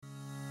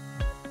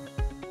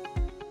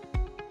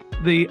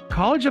The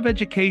College of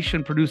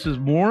Education produces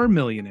more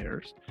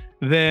millionaires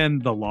than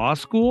the law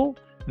school,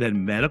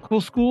 than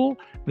medical school,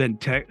 than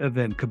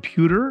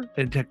computer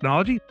and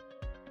technology.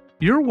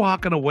 You're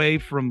walking away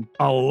from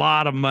a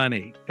lot of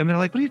money. And they're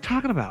like, what are you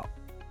talking about?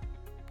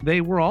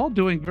 They were all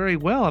doing very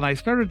well. And I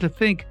started to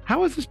think,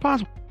 how is this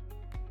possible?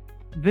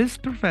 This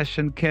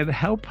profession can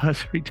help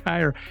us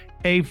retire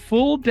a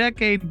full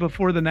decade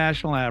before the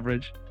national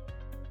average.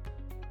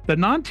 The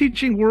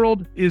non-teaching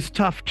world is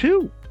tough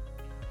too.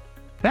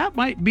 That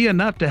might be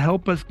enough to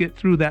help us get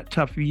through that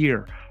tough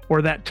year,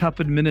 or that tough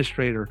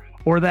administrator,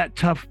 or that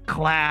tough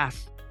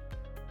class.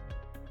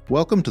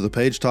 Welcome to the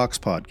Page Talks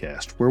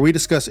podcast, where we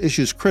discuss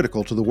issues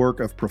critical to the work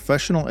of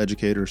professional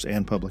educators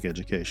and public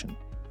education.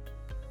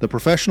 The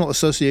Professional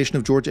Association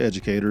of Georgia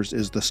Educators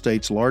is the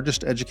state's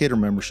largest educator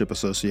membership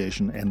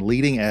association and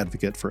leading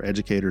advocate for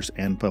educators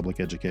and public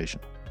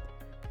education.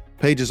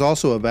 Page is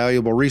also a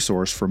valuable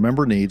resource for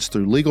member needs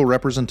through legal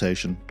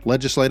representation,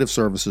 legislative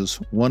services,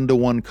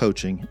 one-to-one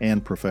coaching,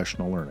 and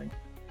professional learning.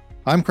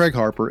 I'm Craig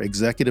Harper,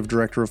 Executive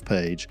Director of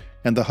Page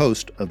and the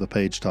host of the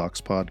Page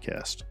Talks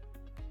podcast.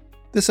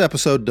 This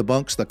episode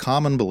debunks the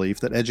common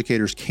belief that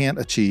educators can't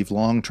achieve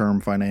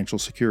long-term financial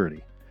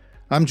security.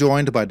 I'm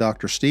joined by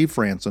Dr. Steve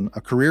Franson,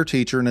 a career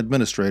teacher and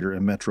administrator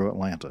in Metro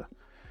Atlanta.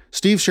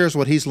 Steve shares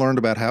what he's learned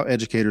about how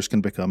educators can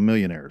become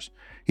millionaires.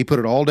 He put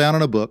it all down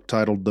in a book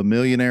titled The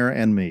Millionaire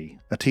and Me,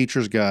 A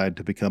Teacher's Guide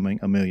to Becoming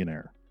a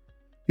Millionaire.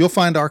 You'll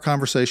find our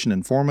conversation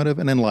informative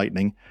and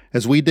enlightening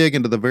as we dig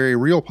into the very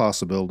real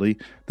possibility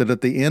that at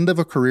the end of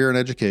a career in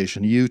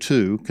education, you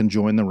too can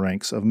join the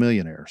ranks of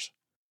millionaires.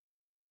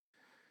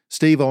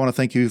 Steve, I want to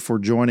thank you for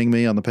joining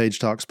me on the Page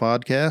Talks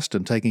podcast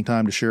and taking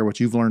time to share what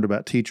you've learned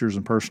about teachers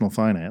and personal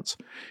finance.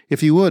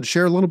 If you would,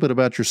 share a little bit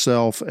about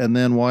yourself and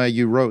then why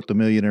you wrote The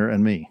Millionaire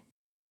and Me.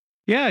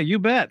 Yeah, you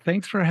bet.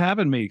 Thanks for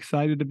having me.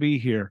 Excited to be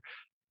here.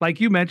 Like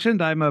you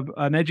mentioned, I'm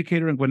an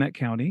educator in Gwinnett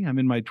County. I'm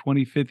in my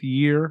 25th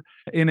year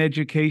in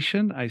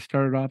education. I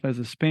started off as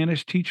a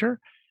Spanish teacher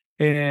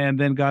and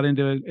then got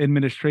into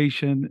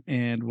administration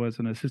and was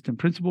an assistant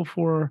principal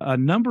for a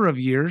number of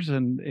years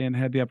and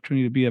had the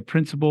opportunity to be a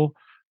principal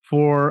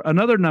for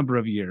another number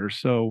of years.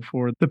 So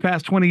for the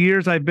past 20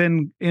 years, I've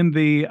been in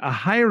the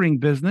hiring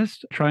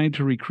business, trying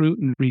to recruit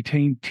and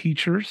retain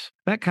teachers.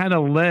 That kind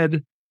of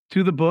led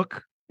to the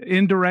book,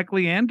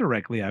 indirectly and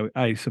directly,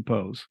 I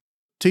suppose.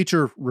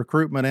 Teacher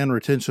recruitment and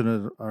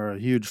retention are a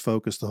huge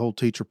focus, the whole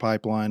teacher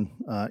pipeline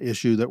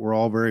issue that we're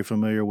all very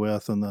familiar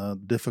with, and the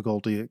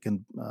difficulty it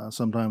can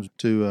sometimes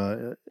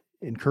to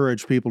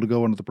encourage people to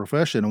go into the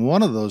profession. And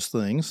one of those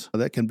things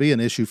that can be an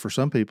issue for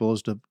some people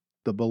is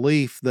the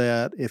belief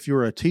that if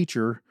you're a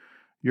teacher,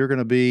 you're going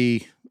to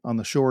be on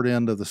the short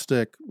end of the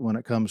stick when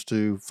it comes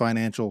to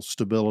financial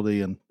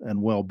stability and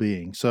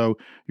well-being. So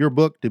your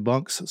book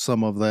debunks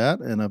some of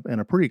that in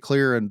a pretty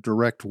clear and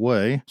direct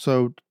way.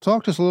 So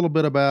talk to us a little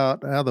bit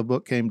about how the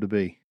book came to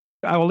be.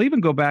 I will even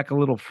go back a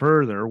little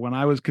further. When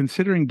I was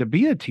considering to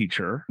be a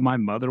teacher, my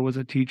mother was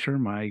a teacher,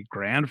 my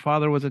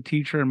grandfather was a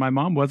teacher, and my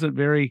mom wasn't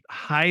very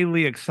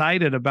highly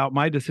excited about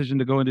my decision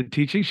to go into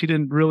teaching. She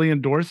didn't really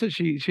endorse it.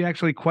 She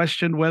actually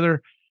questioned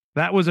whether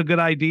that was a good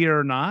idea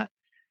or not.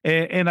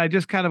 And I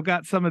just kind of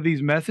got some of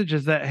these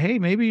messages that, hey,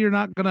 maybe you're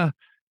not going to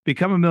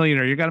become a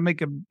millionaire. You're going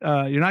to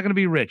you're not going to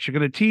be rich. You're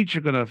going to teach.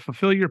 You're going to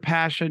fulfill your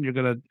passion. You're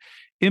going to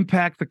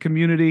impact the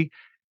community.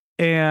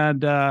 And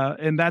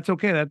that's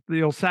okay. That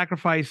you'll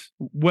sacrifice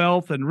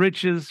wealth and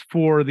riches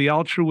for the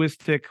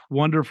altruistic,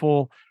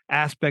 wonderful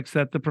aspects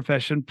that the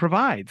profession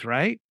provides,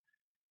 right?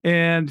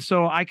 And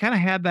so I kind of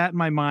had that in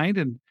my mind,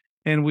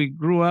 and we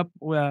grew up.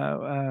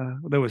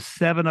 There was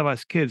 7 of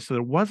us kids, so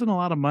there wasn't a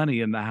lot of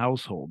money in the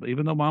household.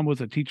 Even though mom was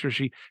a teacher,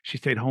 she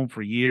stayed home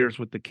for years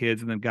with the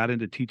kids, and then got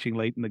into teaching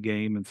late in the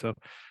game, and so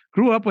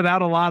grew up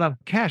without a lot of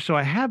cash. So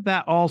I had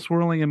that all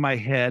swirling in my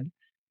head,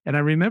 and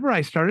I remember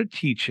I started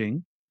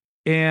teaching.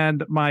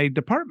 And my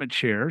department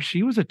chair,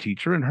 she was a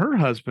teacher and her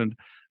husband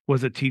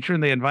was a teacher,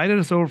 and they invited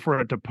us over for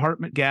a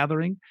department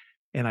gathering.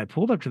 And I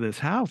pulled up to this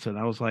house and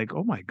I was like,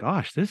 oh my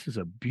gosh, this is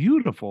a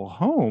beautiful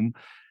home.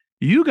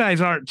 You guys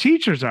aren't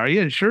teachers, are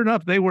you? And sure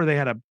enough, they were. They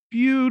had a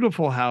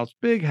beautiful house,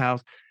 big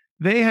house.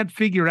 They had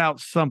figured out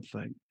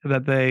something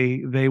that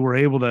they were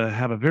able to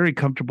have a very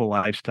comfortable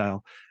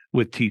lifestyle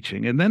with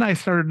teaching. And then I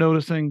started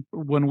noticing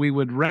when we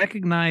would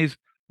recognize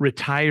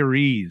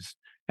retirees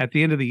at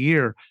the end of the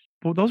year,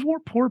 well, those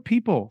weren't poor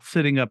people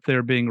sitting up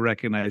there being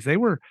recognized. They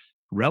were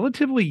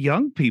relatively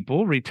young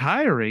people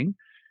retiring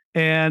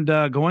and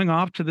going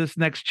off to this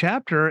next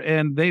chapter,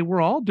 and they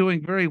were all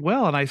doing very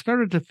well. And I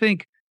started to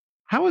think,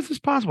 how is this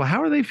possible?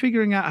 How are they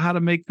figuring out how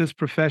to make this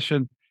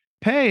profession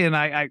pay? And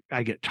I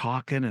get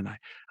talking, and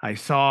I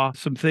saw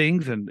some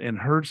things and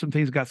heard some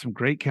things, got some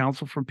great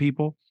counsel from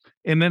people.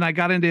 And then I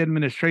got into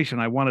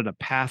administration. I wanted to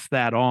pass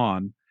that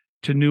on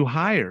to new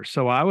hires.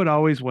 So I would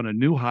always, when a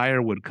new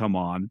hire would come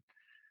on,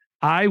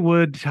 I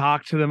would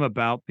talk to them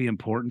about the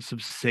importance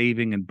of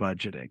saving and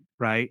budgeting,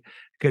 right?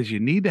 Because you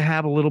need to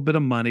have a little bit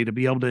of money to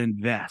be able to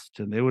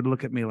invest. And they would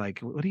look at me like,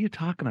 what are you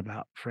talking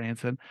about,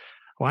 Franson?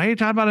 why are you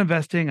talking about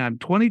investing? I'm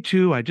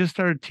 22. I just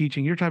started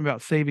teaching. You're talking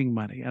about saving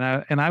money.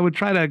 And I would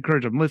try to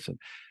encourage them, listen,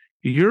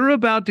 you're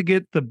about to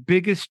get the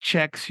biggest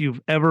checks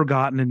you've ever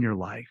gotten in your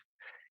life.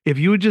 If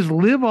you would just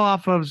live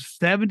off of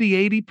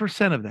 70,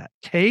 80% of that,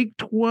 take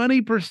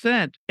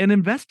 20% and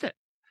invest it.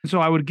 So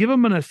I would give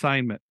them an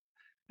assignment.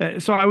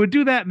 So I would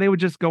do that, and they would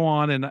just go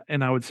on,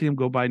 and I would see them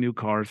go buy new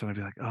cars, and I'd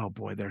be like, "Oh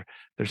boy, they're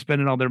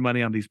spending all their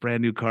money on these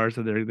brand new cars,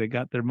 and they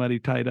got their money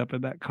tied up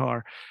in that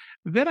car."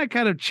 Then I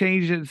kind of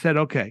changed it and said,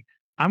 "Okay,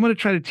 I'm going to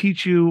try to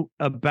teach you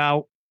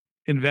about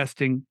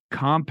investing,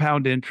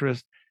 compound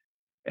interest.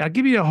 I'll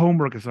give you a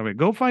homework assignment.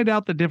 Go find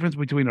out the difference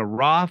between a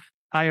Roth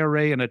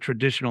IRA and a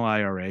traditional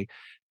IRA,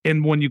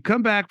 and when you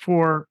come back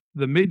for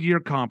the mid-year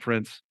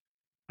conference,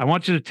 I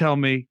want you to tell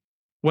me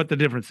what the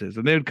difference is."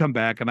 And they would come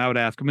back and I would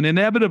ask them, and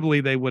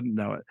inevitably they wouldn't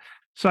know it.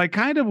 So I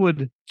kind of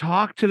would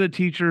talk to the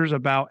teachers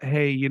about,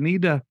 hey, you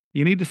need to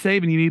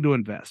save and you need to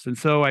invest. And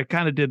so I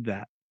kind of did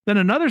that. Then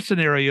another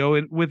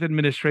scenario with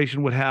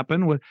administration would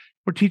happen where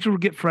teachers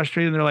would get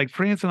frustrated and they're like,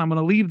 Franson, I'm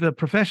going to leave the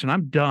profession.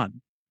 I'm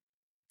done.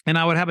 And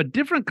I would have a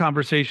different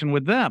conversation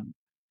with them.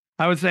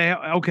 I would say,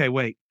 okay,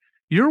 wait,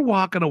 you're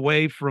walking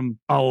away from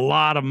a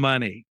lot of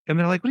money. And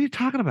they're like, what are you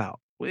talking about?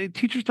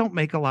 Teachers don't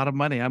make a lot of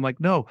money. I'm like,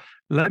 no,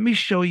 let me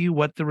show you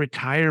what the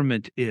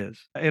retirement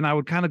is. And I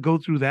would kind of go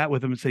through that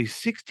with them and say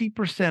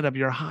 60% of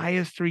your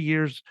highest 3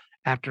 years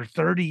after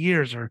 30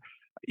 years are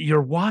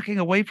you're walking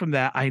away from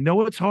that. I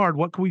know it's hard.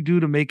 What can we do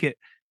to make it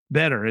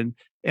better? And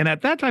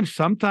at that time,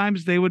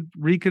 sometimes they would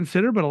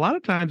reconsider, but a lot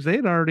of times they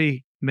had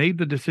already made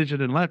the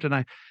decision and left.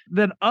 And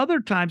then other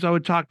times I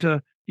would talk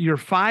to your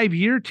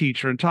 5-year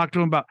teacher and talk to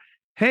him about,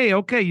 hey,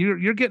 okay,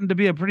 you're getting to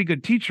be a pretty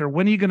good teacher.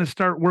 When are you going to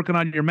start working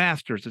on your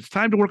master's? It's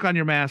time to work on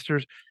your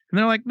master's. And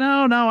they're like,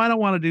 no, I don't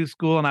want to do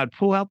school. And I'd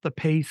pull out the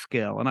pay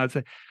scale and I'd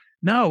say,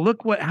 no,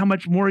 look how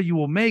much more you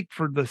will make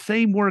for the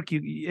same work.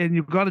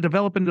 You've got to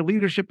develop into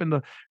leadership and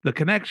the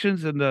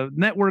connections and the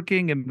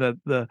networking and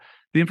the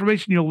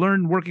information you'll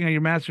learn working on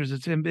your master's.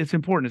 It's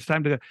important. It's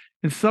time to go.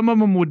 And some of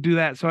them would do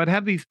that. So I'd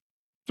have these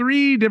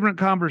 3 different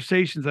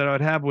conversations that I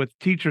would have with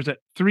teachers at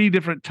 3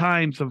 different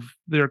times of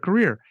their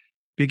career.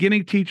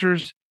 Beginning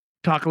teachers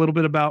talk a little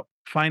bit about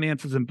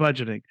finances and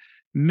budgeting.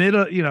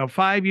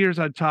 5 years,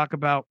 I'd talk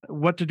about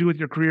what to do with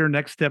your career,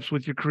 next steps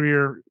with your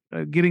career,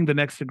 getting the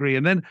next degree.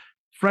 And then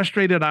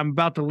frustrated, I'm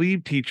about to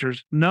leave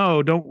teachers.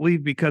 No, don't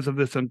leave because of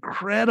this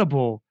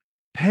incredible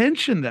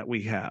pension that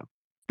we have.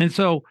 And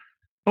so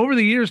over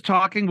the years,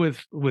 talking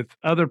with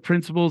other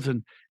principals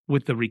and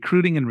with the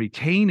recruiting and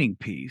retaining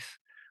piece,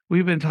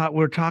 we're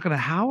talking to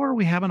how are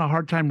we having a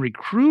hard time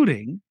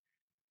recruiting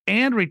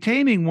and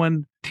retaining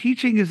when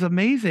teaching is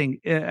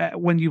amazing.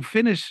 When you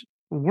finish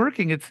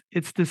working,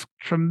 it's this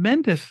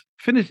tremendous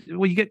finish.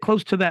 When you get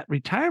close to that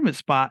retirement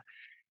spot,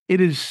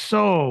 it is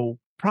so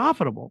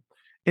profitable.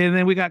 And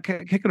then we got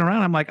kicking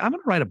around. I'm like, I'm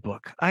going to write a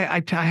book.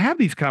 I have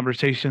these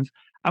conversations.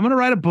 I'm going to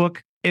write a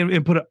book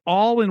and put it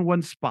all in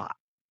one spot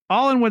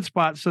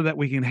so that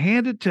we can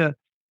hand it to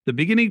the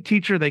beginning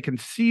teacher. They can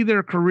see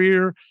their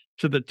career,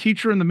 to the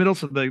teacher in the middle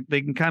so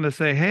they can kind of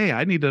say, hey,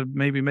 I need to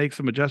maybe make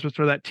some adjustments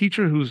for that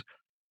teacher who's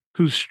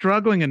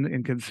struggling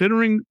and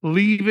considering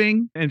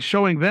leaving, and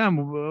showing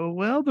them,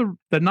 well,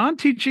 the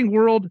non-teaching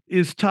world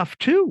is tough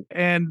too.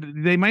 And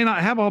they may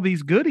not have all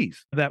these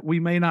goodies that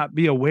we may not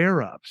be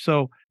aware of.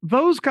 So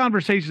those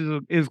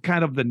conversations is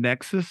kind of the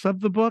nexus of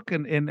the book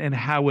and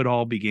how it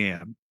all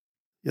began.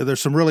 Yeah,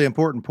 there's some really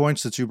important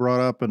points that you brought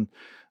up. And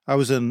I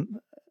was in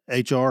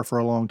HR for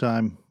a long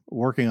time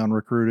working on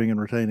recruiting and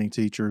retaining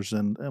teachers.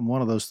 And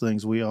one of those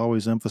things we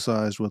always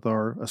emphasized with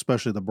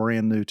especially the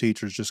brand new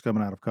teachers just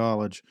coming out of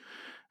college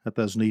at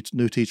those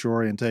new teacher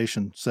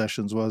orientation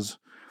sessions was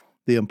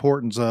the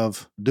importance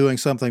of doing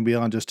something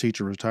beyond just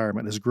teacher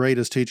retirement. As great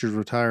as teacher's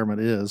retirement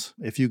is,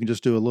 if you can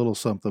just do a little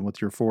something with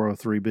your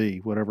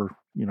 403B, whatever,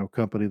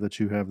 company that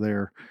you have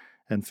there,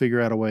 and figure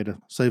out a way to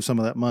save some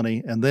of that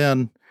money. And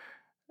then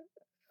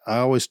I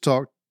always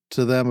talk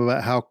to them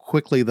about how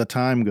quickly the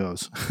time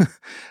goes.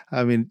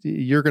 I mean,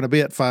 you're going to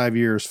be at 5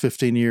 years,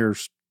 15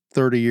 years,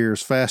 30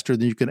 years faster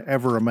than you can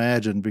ever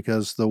imagine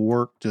because the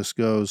work just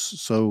goes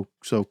so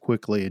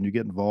quickly and you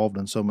get involved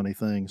in so many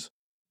things.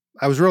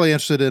 I was really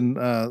interested in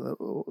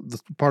the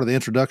part of the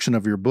introduction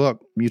of your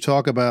book. You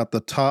talk about the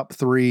top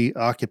 3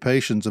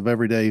 occupations of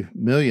everyday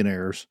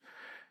millionaires.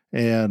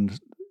 And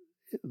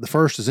the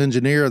first is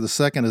engineer, the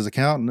second is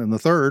accountant, and the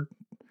third,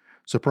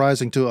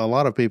 surprising to a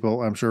lot of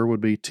people, I'm sure, would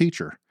be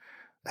teacher.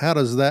 How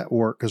does that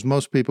work? Because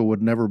most people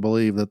would never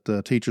believe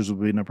that teachers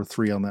would be number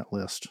 3 on that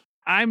list.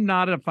 I'm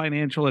not a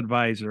financial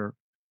advisor,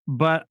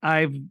 but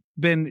I've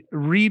been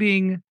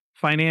reading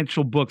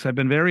financial books. I've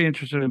been very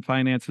interested in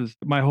finances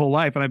my whole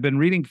life, and I've been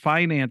reading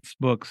finance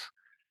books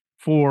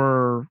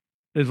for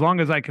as long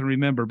as I can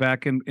remember.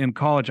 Back in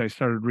college, I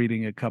started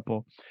reading a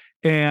couple.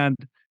 And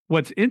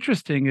what's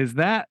interesting is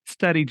that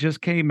study just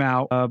came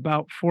out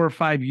about 4 or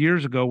 5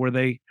 years ago where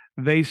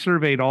they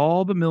surveyed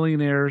all the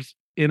millionaires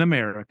in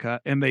America,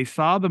 and they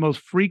saw the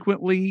most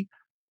frequently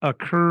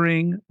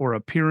occurring or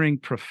appearing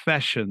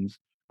professions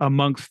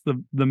amongst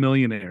the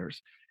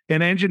millionaires.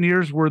 And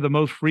engineers were the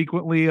most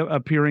frequently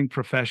appearing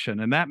profession.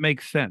 And that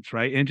makes sense,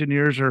 right?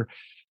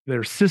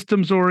 They're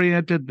systems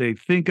oriented. They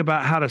think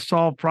about how to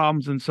solve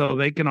problems. And so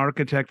they can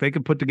they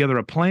can put together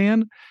a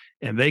plan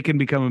and they can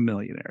become a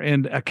millionaire.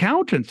 And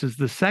accountants is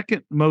the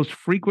second most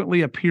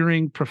frequently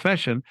appearing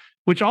profession,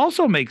 which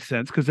also makes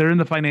sense because they're in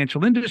the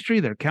financial industry.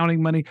 They're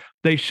counting money.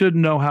 They should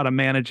know how to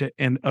manage it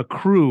and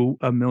accrue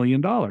 $1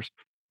 million.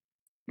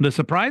 The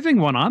surprising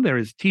one on there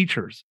is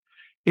teachers.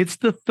 It's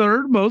the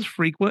third most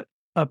frequent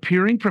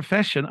appearing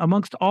profession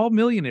amongst all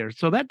millionaires.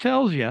 So that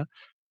tells you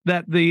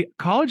that the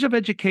College of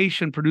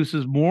Education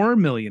produces more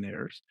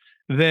millionaires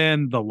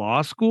than the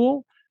law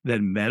school,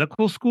 than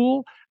medical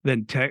school,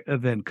 than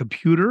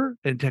computer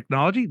and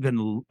technology,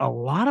 than a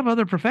lot of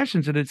other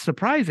professions. And it's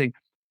surprising.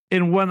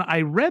 And when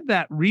I read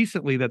that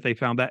recently, that they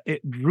found that,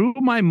 it drew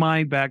my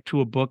mind back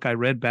to a book I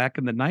read back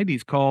in the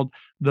 90s called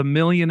The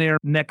Millionaire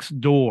Next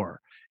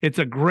Door. It's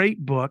a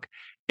great book.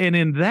 And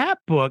in that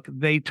book,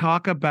 they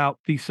talk about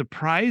the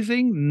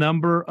surprising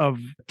number of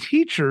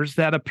teachers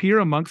that appear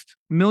amongst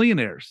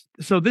millionaires.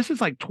 So this is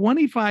like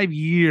 25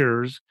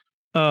 years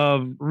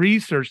of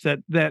research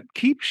that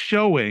keeps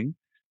showing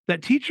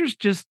that teachers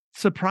just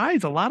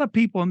surprise a lot of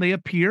people and they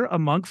appear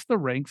amongst the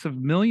ranks of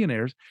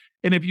millionaires.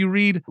 And if you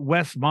read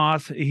Wes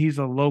Moss, he's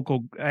a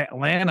local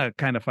Atlanta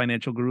kind of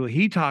financial guru.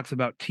 He talks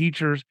about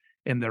teachers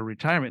and their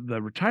retirement.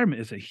 The retirement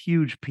is a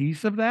huge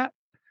piece of that.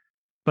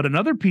 But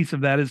another piece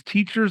of that is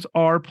teachers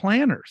are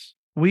planners.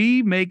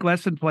 We make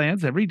lesson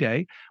plans every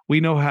day. We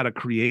know how to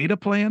create a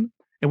plan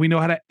and we know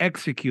how to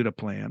execute a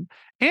plan.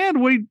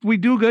 And we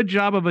do a good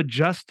job of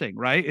adjusting,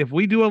 right? If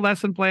we do a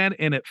lesson plan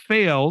and it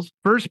fails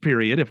first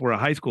period, if we're a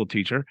high school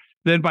teacher,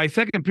 then by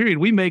second period,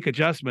 we make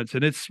adjustments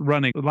and it's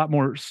running a lot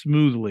more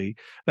smoothly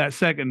that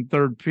second,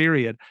 third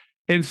period.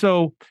 And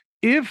so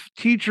if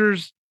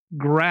teachers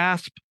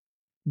grasp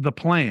the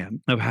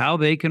plan of how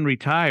they can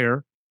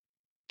retire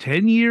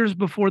 10 years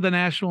before the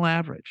national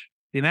average.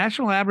 The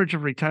national average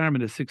of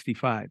retirement is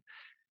 65.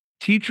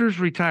 Teachers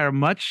retire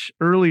much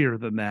earlier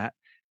than that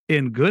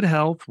in good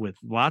health with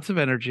lots of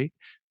energy.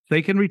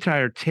 They can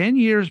retire 10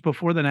 years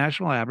before the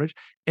national average.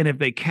 And if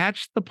they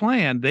catch the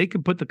plan, they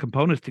can put the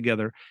components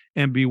together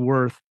and be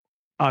worth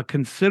a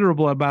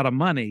considerable amount of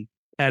money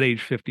at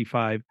age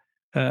 55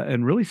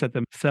 and really set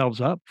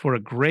themselves up for a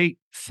great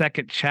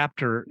second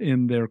chapter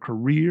in their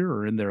career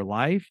or in their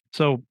life.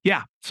 So,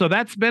 yeah, so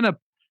that's been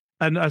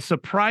a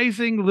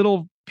surprising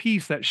little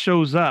piece that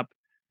shows up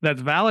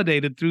that's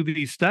validated through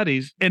these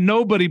studies. And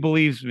nobody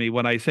believes me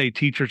when I say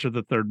teachers are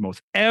the third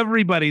most.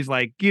 Everybody's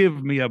like,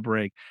 give me a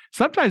break.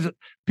 Sometimes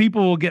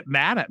people will get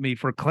mad at me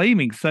for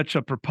claiming such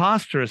a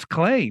preposterous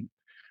claim.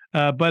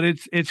 But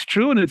it's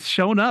true, and it's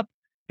shown up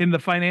in the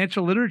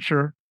financial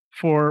literature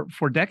for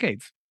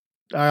decades.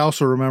 I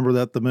also remember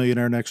that the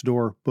Millionaire Next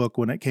Door book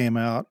when it came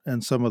out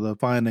and some of the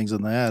findings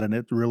in that, and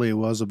it really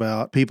was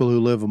about people who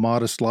live a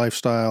modest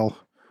lifestyle,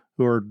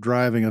 who are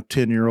driving a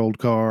 10-year-old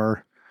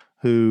car,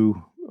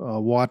 who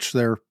watch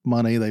their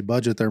money, they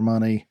budget their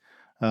money.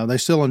 They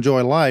still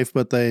enjoy life,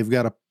 but they've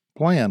got a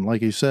plan,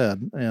 like you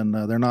said, and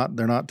they're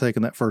not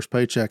taking that first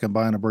paycheck and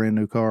buying a brand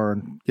new car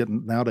and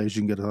getting. Nowadays,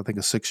 you can get, I think,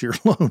 a 6-year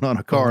loan on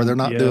a car. They're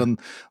not doing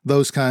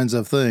those kinds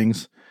of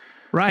things.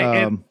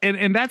 Right.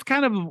 And that's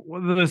kind of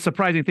the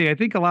surprising thing. I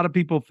think a lot of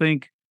people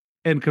think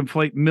and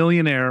conflate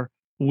millionaire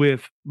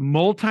with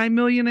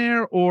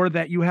multimillionaire, or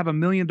that you have $1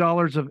 million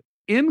of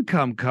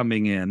income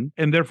coming in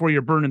and therefore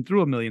you're burning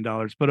through $1 million.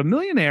 But a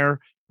millionaire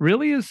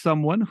really is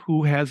someone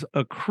who has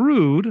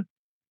accrued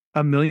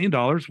 $1 million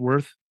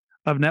worth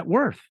of net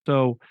worth.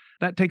 So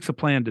that takes a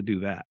plan to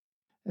do that.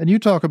 And you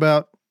talk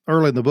about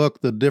early in the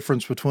book the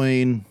difference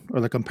between, or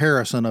the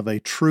comparison of, a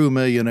true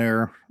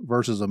millionaire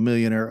versus a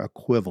millionaire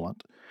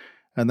equivalent.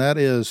 And that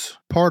is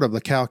part of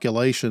the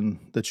calculation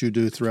that you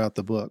do throughout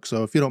the book.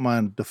 So if you don't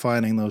mind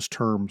defining those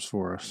terms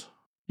for us.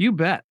 You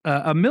bet.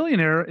 A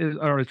millionaire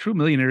or a true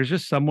millionaire is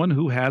just someone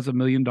who has $1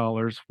 million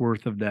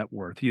worth of net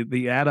worth.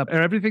 They add up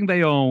everything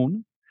they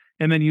own,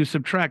 and then you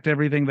subtract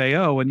everything they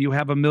owe, and you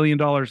have $1 million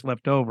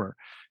left over.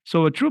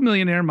 So a true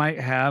millionaire might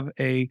have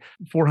a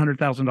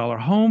 $400,000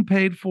 home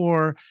paid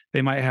for.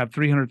 They might have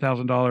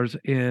 $300,000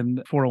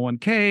 in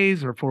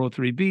 401ks or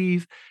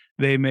 403bs.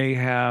 They may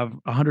have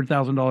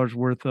 $100,000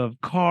 worth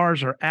of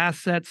cars or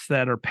assets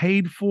that are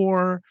paid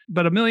for.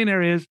 But a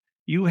millionaire is,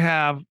 you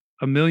have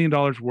 $1 million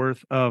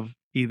worth of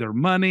either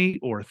money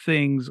or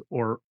things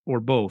or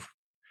both.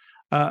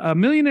 A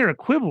millionaire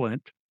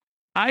equivalent,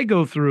 I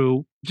go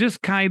through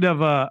just kind of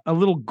a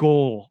little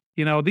goal.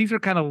 You know, these are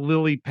kind of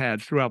lily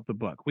pads throughout the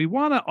book. We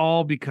want to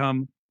all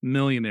become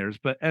millionaires,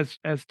 but as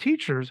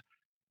teachers,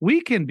 we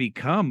can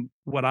become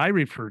what I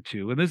refer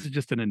to, and this is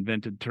just an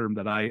invented term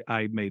that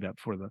I made up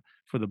for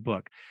the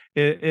book.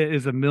 It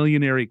is a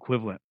millionaire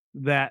equivalent,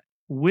 that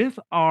with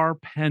our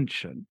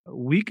pension,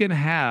 we can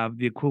have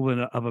the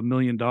equivalent of $1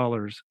 million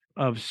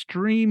of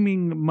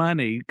streaming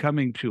money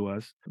coming to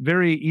us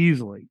very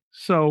easily.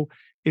 So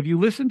if you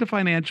listen to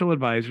financial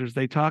advisors,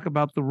 they talk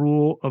about the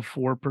rule of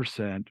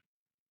 4%,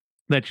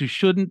 that you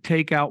shouldn't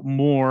take out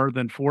more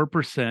than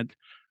 4%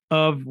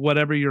 of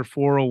whatever your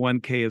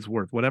 401k is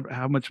worth, whatever,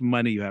 how much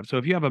money you have. So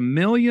if you have $1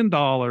 million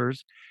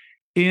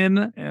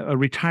in a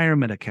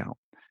retirement account,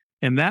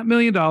 and that $1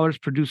 million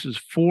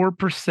produces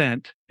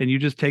 4%, and you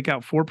just take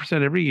out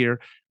 4% every year,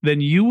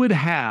 then you would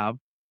have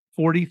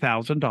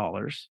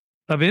 $40,000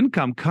 of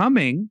income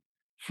coming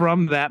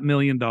from that $1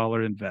 million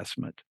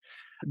investment.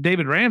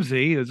 David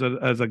Ramsey is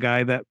a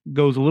guy that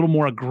goes a little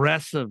more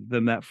aggressive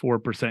than that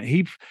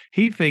 4%.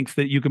 He thinks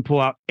that you can pull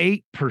out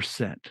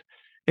 8%.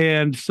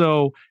 And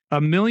so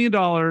 $1 million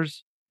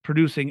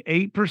producing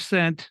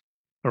 8%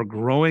 or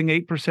growing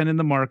 8% in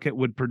the market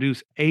would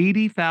produce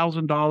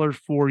 $80,000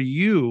 for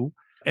you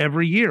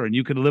every year, and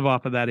you could live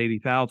off of that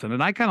 80,000.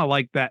 And I kind of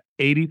like that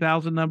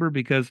 80,000 number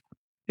because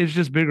it's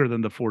just bigger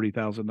than the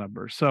 40,000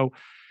 number. So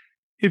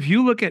if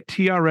you look at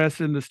TRS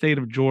in the state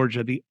of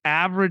Georgia, the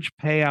average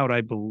payout,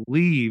 I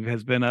believe,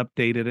 has been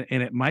updated,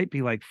 and it might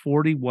be like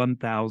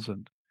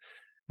 41,000.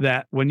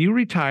 That when you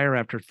retire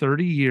after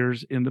 30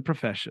 years in the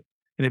profession,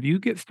 and if you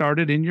get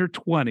started in your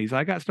 20s,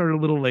 I got started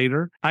a little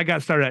later. I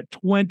got started at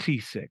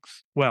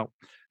 26. Well,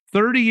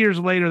 30 years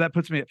later, that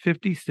puts me at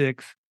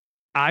 56.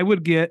 I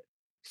would get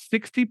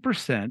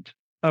 60%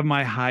 of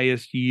my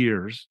highest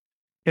years.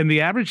 And the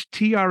average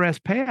TRS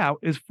payout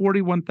is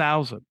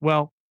 41,000.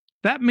 Well,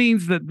 that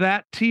means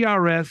that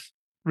TRS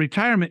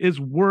retirement is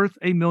worth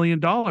 $1 million.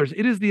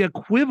 It is the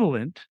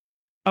equivalent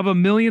of $1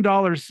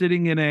 million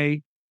sitting in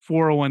a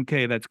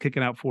 401k that's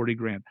kicking out 40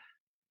 grand.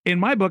 In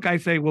my book, I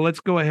say, well, let's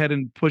go ahead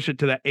and push it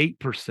to that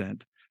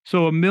 8%.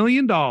 So $1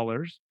 million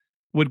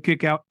would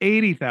kick out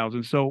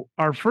 80,000. So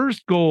our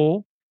first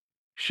goal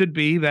should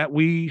be that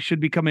we should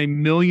become a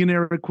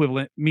millionaire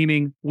equivalent,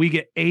 meaning we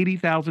get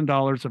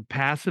 $80,000 of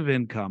passive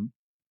income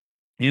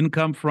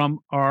from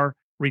our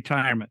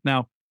retirement.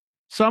 Now,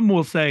 some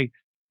will say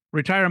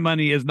retirement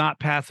money is not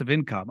passive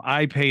income.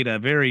 I paid a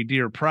very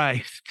dear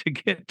price to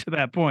get to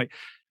that point.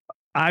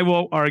 I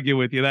won't argue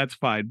with you. That's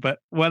fine. But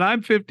when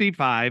I'm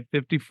 55,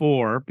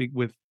 54,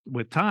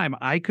 with time,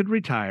 I could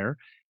retire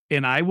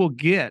and I will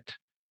get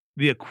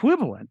the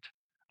equivalent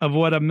of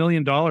what $1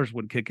 million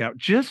would kick out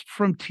just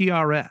from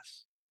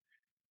TRS.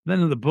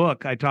 Then in the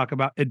book, I talk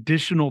about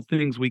additional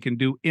things we can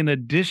do in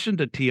addition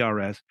to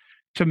TRS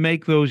to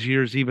make those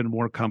years even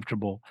more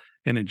comfortable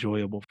and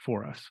enjoyable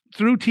for us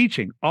through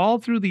teaching, all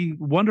through the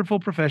wonderful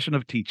profession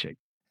of teaching.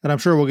 And I'm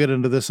sure we'll get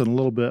into this in a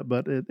little bit,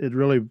 but it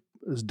really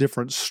is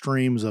different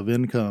streams of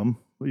income.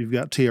 You've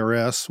got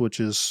TRS, which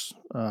is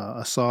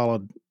a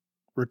solid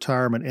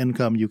retirement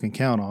income you can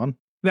count on.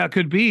 That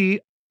could be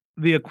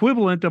the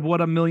equivalent of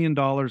what $1 million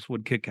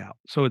would kick out.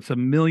 So it's a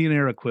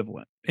millionaire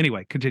equivalent.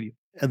 Anyway, continue.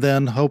 And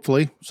then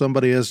hopefully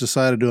somebody has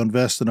decided to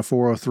invest in a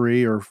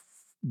 403 or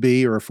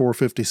B or a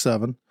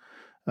 457.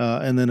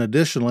 And then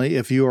additionally,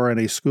 if you are in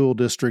a school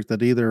district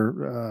that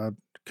either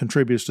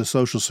contributes to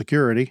Social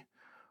Security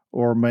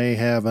or may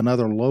have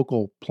another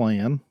local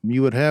plan,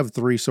 you would have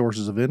 3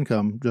 sources of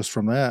income just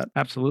from that.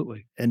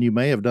 Absolutely. And you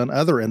may have done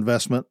other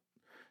investment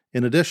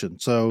in addition.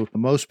 So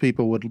most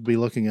people would be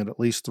looking at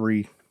least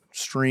 3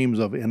 streams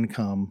of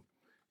income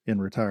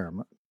in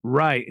retirement.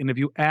 Right. And if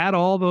you add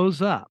all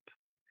those up,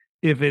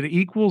 if it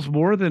equals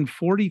more than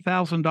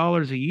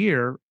 $40,000 a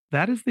year,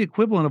 that is the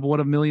equivalent of what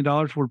 $1 million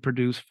would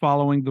produce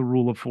following the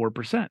rule of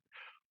 4%.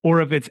 Or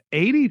if it's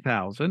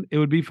 80,000, it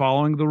would be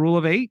following the rule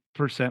of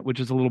 8%, which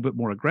is a little bit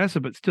more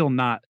aggressive, but still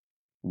not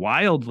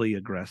wildly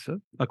aggressive,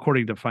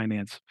 according to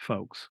finance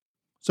folks.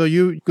 So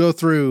you go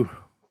through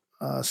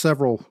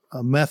several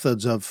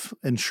methods of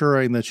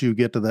ensuring that you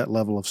get to that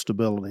level of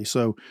stability.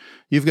 So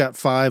you've got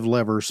 5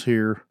 levers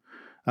here.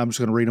 I'm just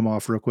going to read them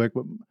off real quick.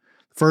 But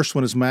the first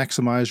one is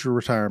maximize your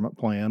retirement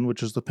plan,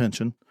 which is the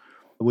pension,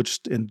 which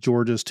in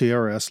Georgia's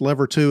TRS.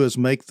 Lever 2 is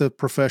make the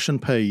profession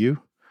pay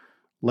you.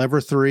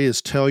 Lever 3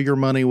 is tell your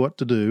money what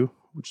to do,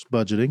 which is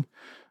budgeting.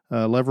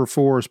 Lever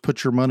 4 is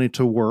put your money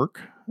to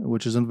work,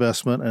 which is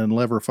investment. And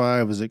lever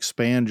 5 is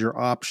expand your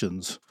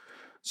options.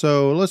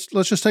 So let's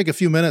just take a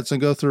few minutes and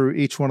go through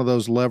each one of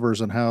those levers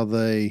and how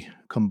they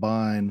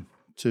combine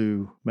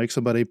to make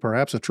somebody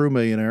perhaps a true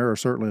millionaire or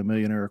certainly a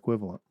millionaire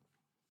equivalent.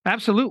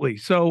 Absolutely.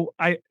 So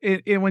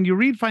when you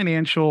read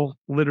financial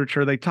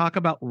literature, they talk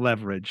about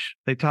leverage.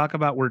 They talk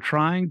about we're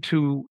trying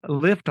to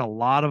lift a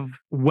lot of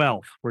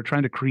wealth. We're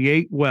trying to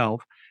create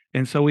wealth.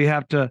 And so we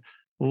have to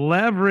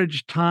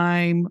leverage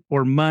time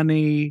or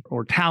money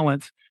or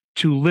talents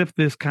to lift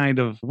this kind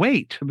of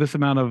weight, this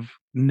amount of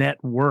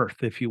net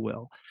worth, if you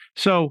will.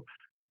 So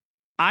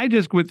I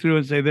just went through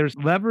and say there's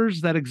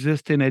levers that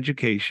exist in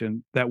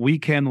education that we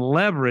can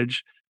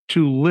leverage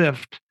to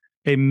lift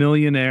a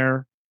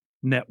millionaire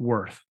net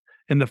worth.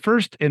 And the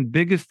first and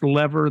biggest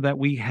lever that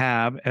we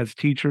have as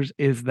teachers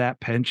is that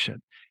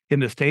pension.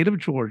 In the state of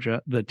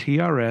Georgia, the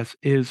TRS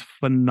is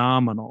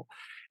phenomenal.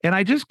 And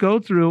I just go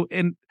through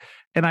and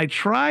I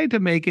try to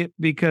make it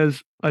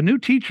because a new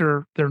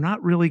teacher, they're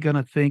not really going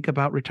to think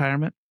about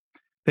retirement.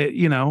 That,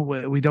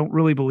 we don't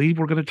really believe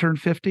we're going to turn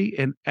 50.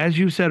 And as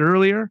you said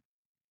earlier,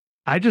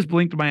 I just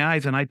blinked my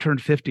eyes and I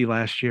turned 50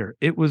 last year.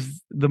 It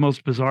was the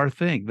most bizarre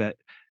thing that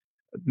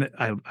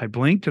I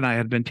blinked and I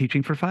had been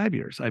teaching for 5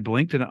 years. I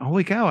blinked and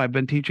holy cow, I've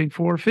been teaching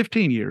for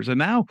 15 years. And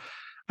now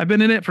I've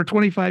been in it for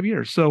 25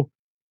 years. So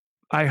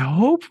I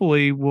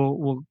hopefully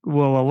will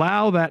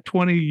allow that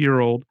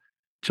 20-year-old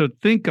to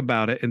think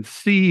about it and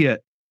see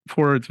it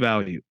for its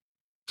value.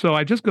 So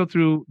I just go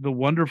through the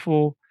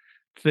wonderful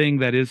thing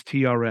that is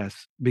TRS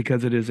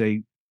because it is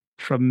a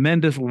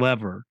tremendous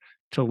lever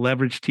to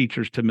leverage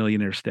teachers to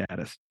millionaire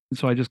status.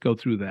 So I just go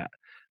through that.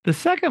 The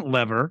second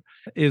lever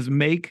is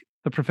make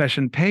the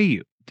profession pay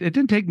you. It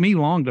didn't take me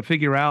long to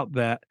figure out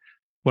that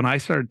when I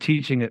started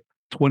teaching at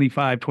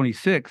 25,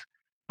 26,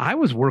 I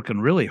was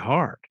working really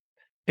hard.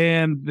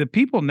 And the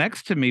people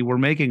next to me were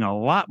making a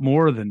lot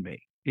more than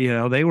me.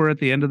 They were at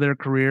the end of their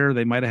career.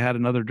 They might have had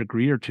another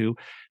degree or two.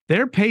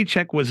 Their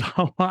paycheck was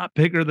a lot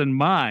bigger than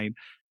mine.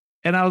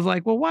 And I was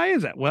like, well, why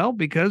is that? Well,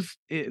 because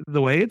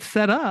the way it's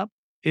set up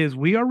is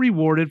we are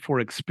rewarded for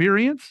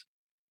experience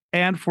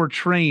and for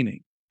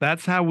training.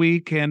 That's how we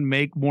can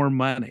make more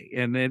money.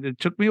 And it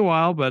took me a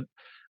while, but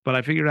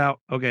I figured out,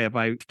 okay, if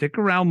I stick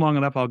around long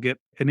enough, I'll get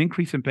an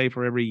increase in pay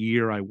for every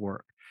year I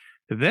work.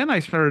 Then I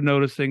started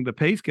noticing the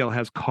pay scale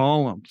has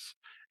columns,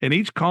 and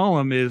each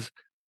column is,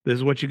 this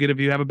is what you get if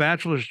you have a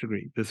bachelor's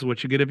degree. This is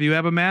what you get if you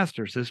have a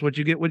master's. This is what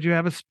you get when you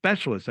have a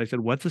specialist. I said,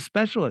 what's a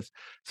specialist?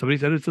 Somebody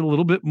said it's a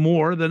little bit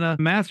more than a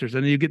master's,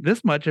 and you get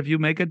this much if you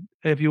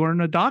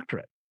earn a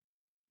doctorate.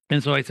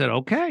 And so I said,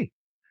 okay,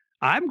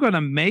 I'm going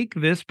to make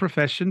this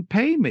profession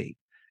pay me.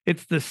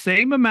 It's the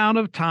same amount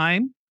of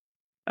time,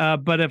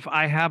 but if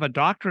I have a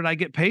doctorate, I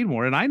get paid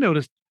more. And I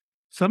noticed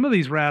some of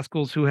these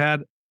rascals who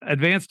had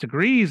advanced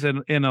degrees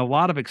and a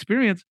lot of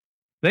experience,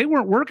 they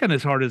weren't working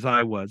as hard as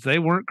I was. They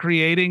weren't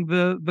creating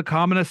the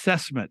common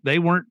assessment. They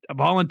weren't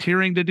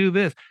volunteering to do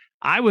this.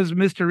 I was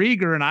Mr.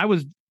 Eager, and I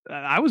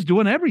was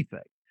doing everything.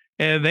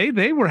 And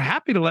they were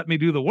happy to let me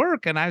do the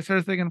work. And I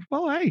started thinking,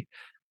 well, hey,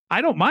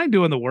 I don't mind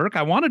doing the work.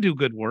 I want to do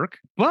good work,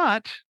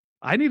 but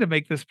I need to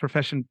make this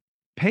profession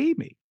pay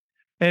me.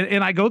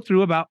 And I go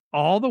through about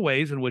all the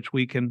ways in which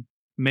we can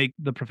make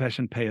the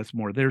profession pay us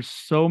more. There's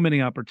so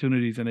many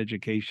opportunities in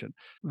education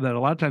that a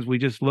lot of times we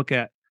just look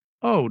at,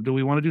 oh, do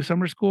we want to do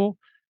summer school?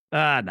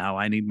 No,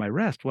 I need my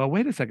rest. Well,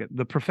 wait a second.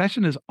 The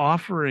profession is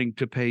offering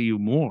to pay you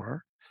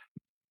more.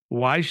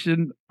 Why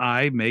shouldn't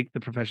I make the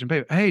profession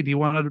pay? Hey, do you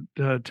want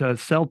to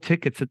sell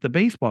tickets at the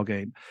baseball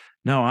game?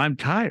 No, I'm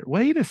tired.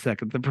 Wait a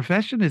second. The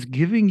profession is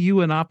giving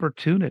you an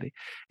opportunity.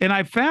 And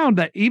I found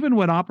that even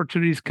when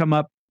opportunities come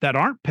up that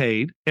aren't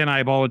paid and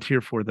I volunteer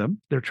for them,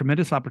 they're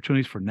tremendous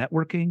opportunities for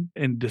networking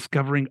and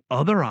discovering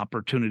other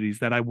opportunities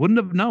that I wouldn't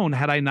have known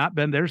had I not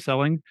been there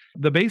selling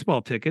the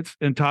baseball tickets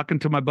and talking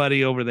to my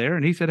buddy over there.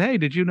 And he said, hey,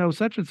 did you know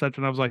such and such?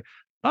 And I was like,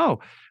 oh,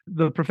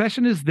 the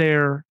profession is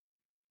there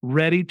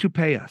ready to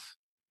pay us.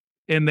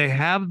 And they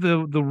have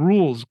the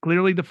rules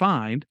clearly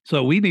defined.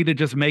 So we need to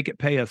just make it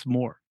pay us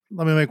more.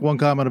 Let me make one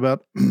comment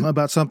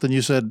about something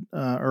you said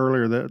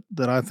earlier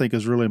that I think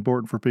is really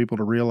important for people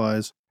to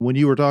realize. When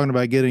you were talking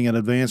about getting an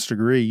advanced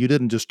degree, you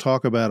didn't just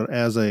talk about it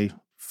as a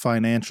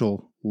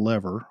financial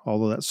lever,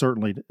 although that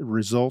certainly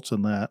results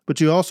in that.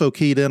 But you also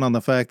keyed in on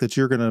the fact that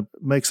you're going to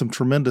make some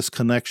tremendous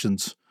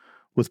connections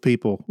with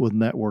people with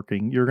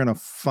networking. You're going to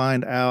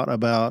find out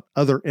about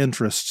other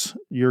interests.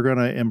 You're going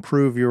to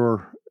improve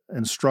your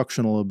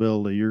instructional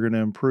ability. You're going to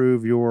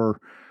improve your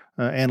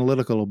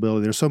analytical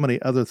ability. There's so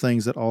many other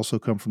things that also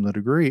come from the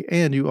degree,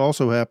 and you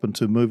also happen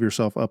to move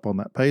yourself up on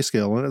that pay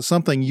scale, and it's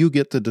something you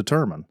get to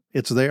determine.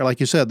 It's there, like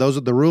you said,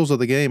 the rules of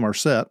the game are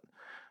set.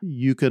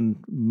 You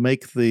can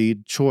make the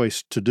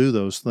choice to do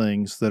those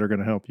things that are going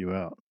to help you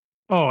out.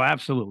 Oh,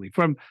 absolutely.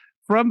 From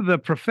the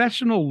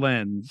professional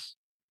lens,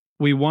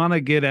 we want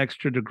to get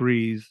extra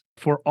degrees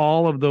for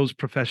all of those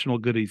professional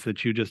goodies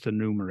that you just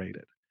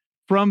enumerated.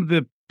 From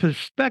the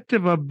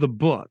perspective of the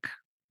book,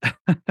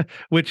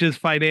 which is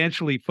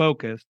financially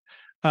focused,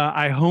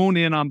 I hone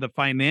in on the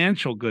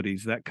financial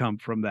goodies that come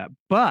from that.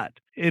 But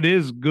it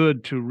is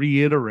good to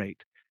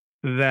reiterate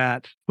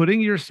that putting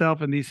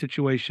yourself in these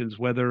situations,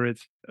 whether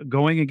it's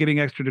going and getting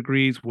extra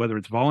degrees, whether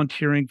it's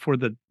volunteering for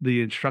the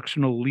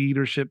instructional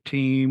leadership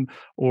team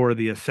or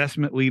the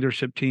assessment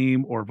leadership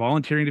team, or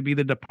volunteering to be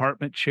the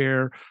department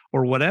chair,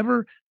 or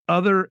whatever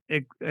other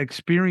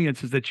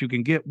experiences that you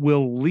can get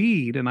will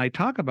lead. And I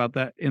talk about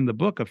that in the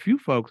book, a few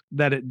folks,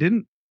 that it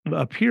didn't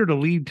appear to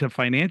lead to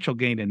financial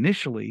gain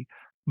initially,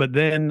 but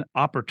then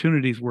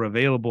opportunities were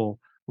available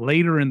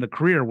later in the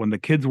career when the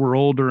kids were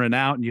older and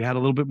out and you had a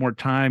little bit more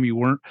time. You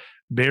weren't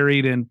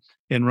buried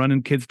in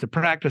running kids to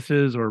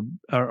practices or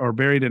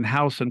buried in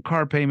house and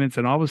car payments,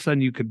 and all of a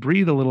sudden you could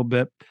breathe a little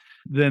bit.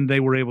 Then they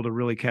were able to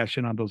really cash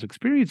in on those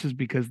experiences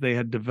because they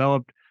had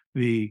developed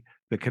the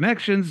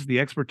connections, the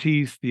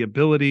expertise, the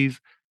abilities,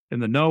 and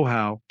the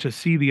know-how to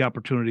see the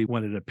opportunity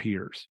when it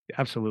appears.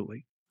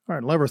 Absolutely. All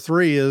right, lever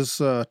 3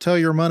 is tell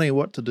your money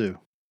what to do.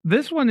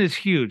 This one is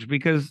huge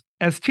because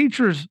as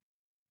teachers,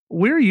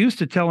 we're used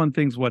to telling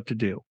things what to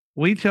do.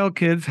 We tell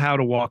kids how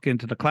to walk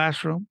into the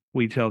classroom.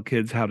 We tell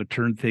kids how to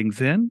turn things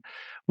in.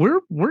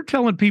 We're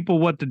telling people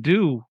what to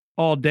do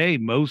all day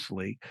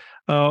mostly,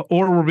 or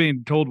we're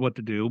being told what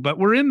to do, but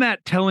we're in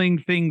that telling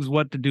things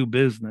what to do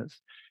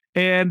business.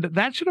 And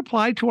that should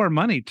apply to our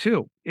money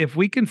too. If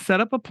we can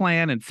set up a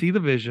plan and see the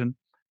vision,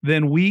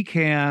 then we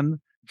can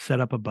set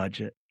up a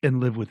budget and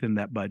live within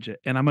that budget.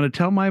 And I'm going to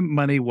tell my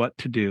money what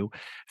to do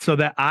so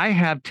that I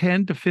have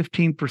 10 to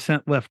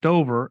 15% left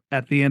over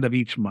at the end of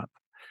each month.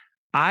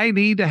 I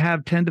need to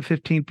have 10 to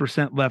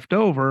 15% left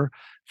over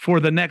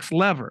for the next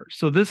lever.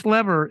 So this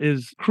lever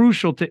is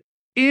crucial to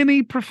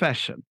any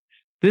profession.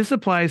 This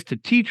applies to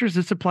teachers.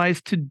 This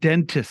applies to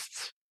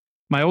dentists.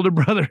 My older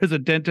brother is a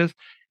dentist,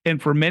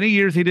 and for many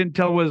years, he didn't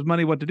tell his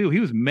money what to do. He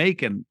was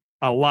making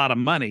a lot of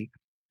money.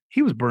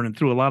 He was burning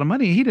through a lot of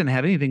money. He didn't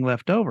have anything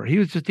left over. He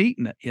was just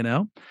eating it, you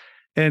know?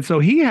 And so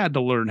he had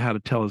to learn how to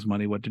tell his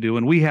money what to do.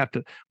 And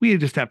we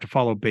just have to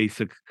follow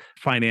basic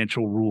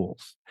financial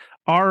rules.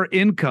 Our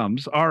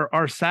incomes,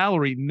 our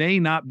salary may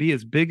not be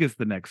as big as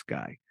the next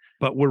guy,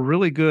 but we're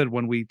really good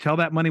when we tell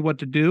that money what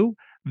to do,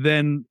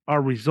 then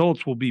our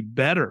results will be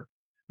better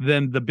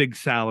than the big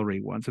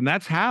salary ones. And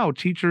that's how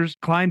teachers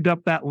climbed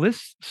up that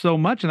list so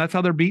much. And that's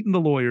how they're beating the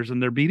lawyers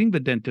and they're beating the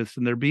dentists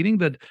and they're beating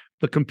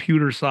the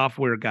computer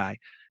software guy.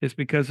 It's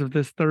because of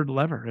this third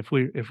lever.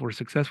 If we're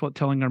successful at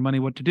telling our money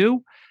what to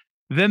do,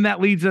 then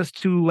that leads us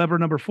to lever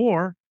number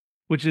 4,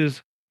 which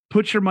is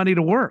put your money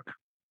to work,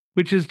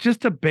 which is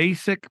just a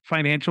basic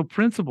financial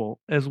principle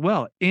as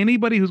well.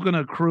 Anybody who's going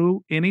to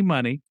accrue any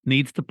money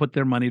needs to put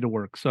their money to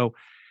work. So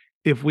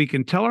if we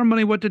can tell our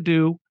money what to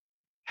do,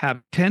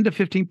 have 10 to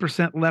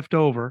 15% left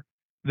over,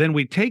 then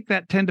we take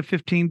that 10 to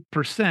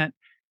 15%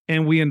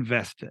 and we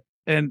invest it.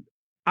 And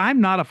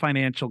I'm not a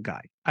financial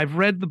guy. I've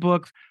read the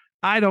books.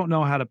 I don't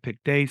know how to pick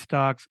day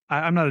stocks.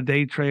 I'm not a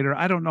day trader.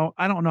 I don't know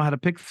how to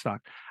pick the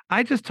stock.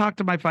 I just talked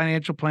to my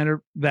financial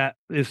planner that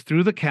is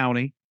through the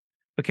county.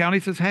 The county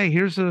says, hey,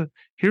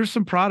 here's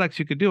some products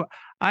you could do.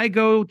 I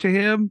go to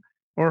him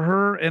or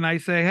her and I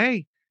say,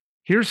 hey,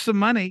 here's some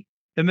money.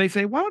 And they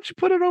say, why don't you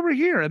put it over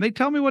here? And they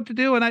tell me what to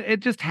do. And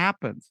it just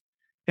happens.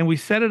 And we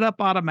set it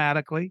up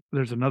automatically.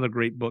 There's another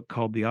great book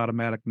called The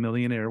Automatic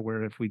Millionaire,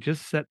 where if we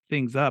just set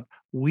things up,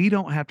 we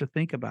don't have to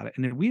think about it.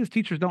 And we as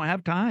teachers don't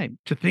have time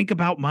to think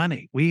about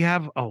money. We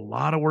have a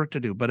lot of work to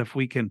do. But if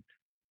we can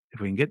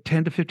get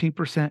 10 to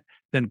 15%,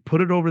 then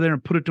put it over there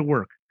and put it to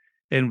work.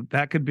 And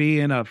that could be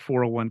in a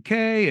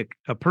 401k,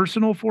 a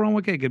personal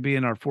 401k. It could be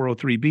in our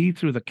 403b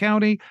through the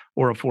county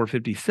or a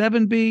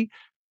 457b.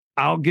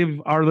 I'll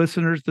give our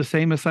listeners the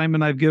same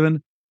assignment I've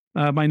given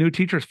my new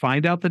teachers.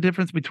 Find out the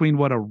difference between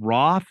what a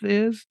Roth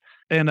is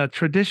and a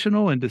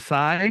traditional and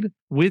decide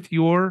with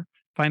your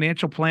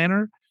financial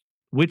planner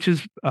which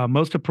is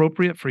most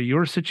appropriate for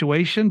your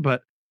situation.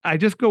 But I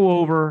just go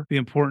over the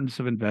importance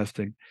of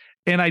investing.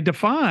 And I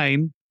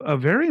define a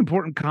very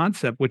important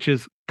concept, which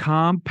is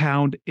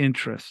compound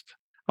interest.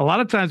 A lot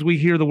of times we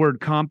hear the word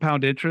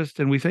compound interest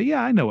and we say,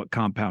 yeah, I know what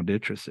compound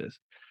interest is.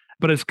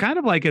 But it's kind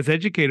of like as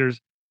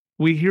educators,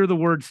 we hear the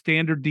word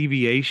standard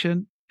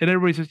deviation and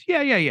everybody says,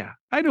 yeah,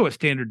 I know what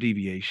standard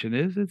deviation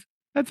is.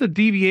 That's a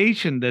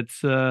deviation that's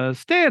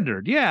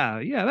standard.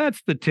 Yeah,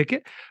 that's the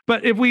ticket.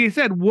 But if we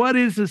said, what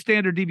is the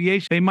standard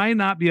deviation? They might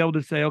not be able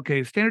to say,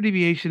 okay, standard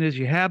deviation is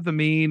you have the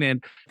mean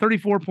and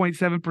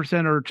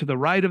 34.7% are to the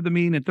right of the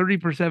mean and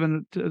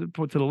 30%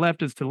 to the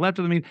left is to the left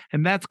of the mean.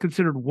 And that's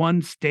considered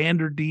one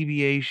standard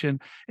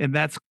deviation. And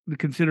that's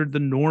considered the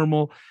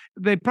normal.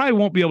 They probably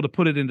won't be able to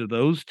put it into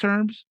those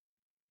terms.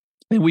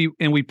 And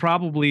we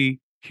probably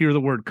hear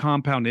the word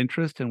compound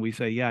interest and we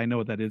say, yeah, I know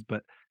what that is,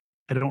 but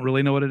I don't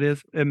really know what it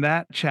is. In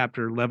that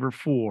chapter, lever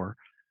 4,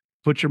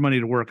 put your money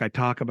to work, I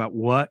talk about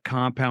what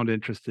compound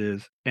interest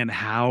is and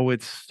how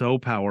it's so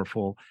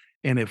powerful.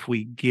 And if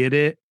we get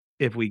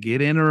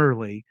in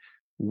early,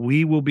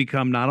 we will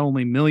become not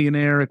only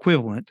millionaire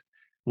equivalent,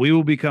 we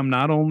will become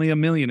not only a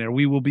millionaire,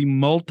 we will be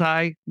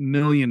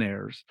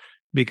multi-millionaires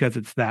because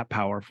it's that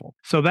powerful.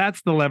 So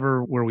that's the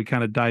lever where we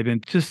kind of dive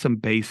into just some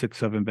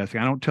basics of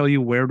investing. I don't tell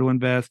you where to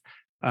invest.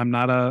 I'm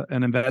not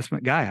an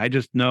investment guy. I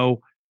just know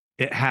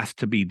it has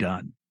to be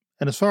done.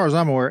 And as far as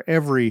I'm aware,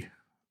 every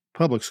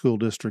public school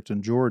district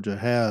in Georgia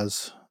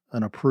has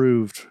an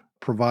approved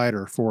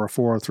provider for a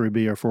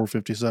 403b or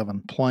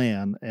 457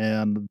 plan,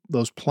 and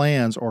those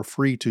plans are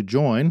free to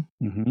join.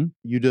 Mm-hmm.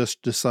 You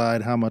just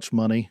decide how much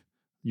money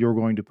you're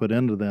going to put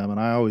into them. And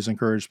I always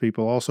encourage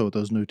people also at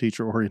those new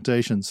teacher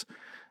orientations,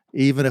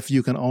 even if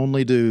you can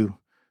only do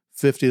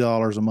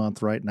 $50 a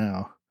month right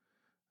now,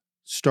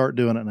 start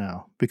doing it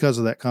now because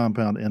of that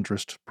compound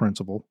interest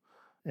principle.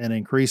 And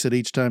increase it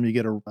each time you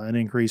get an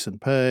increase in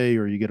pay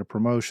or you get a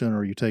promotion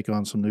or you take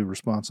on some new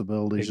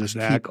responsibilities.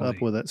 Exactly. Just keep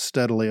up with it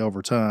steadily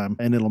over time,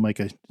 and it'll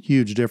make a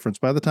huge difference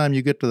by the time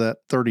you get to that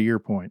 30-year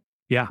point.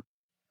 Yeah.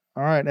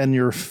 All right. And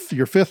your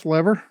fifth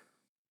lever?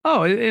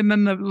 Oh, and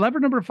then the lever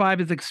number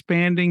 5 is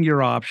expanding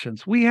your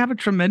options. We have a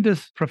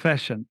tremendous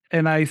profession.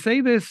 And I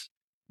say this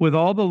with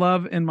all the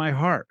love in my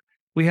heart.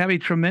 We have a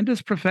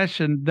tremendous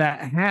profession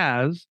that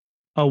has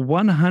a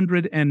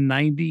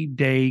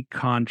 190-day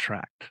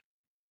contract.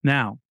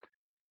 Now,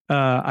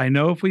 I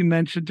know if we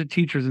mention to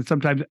teachers, and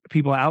sometimes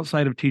people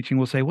outside of teaching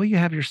will say, well, you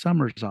have your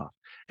summers off.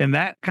 And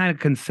that kind of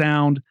can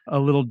sound a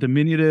little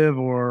diminutive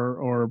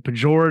or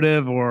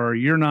pejorative or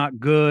you're not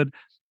good.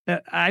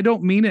 I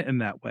don't mean it in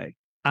that way.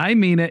 I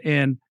mean it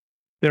in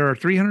there are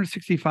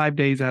 365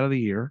 days out of the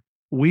year.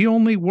 We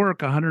only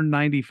work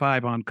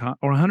 195 or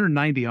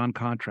 190 on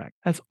contract.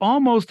 That's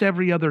almost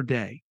every other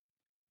day.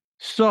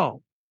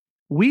 So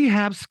we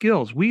have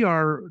skills. We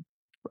are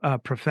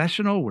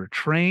professional. We're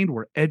trained.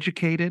 We're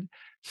educated.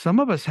 Some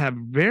of us have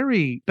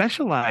very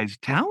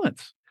specialized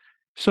talents.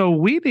 So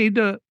we need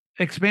to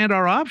expand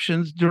our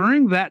options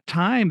during that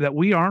time that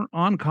we aren't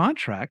on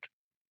contract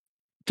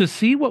to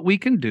see what we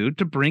can do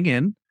to bring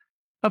in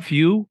a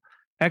few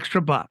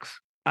extra bucks.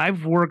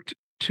 I've worked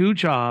 2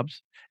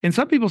 jobs, and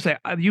some people say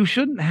you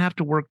shouldn't have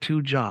to work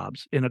 2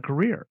 jobs in a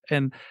career.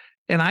 And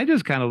I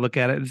just kind of look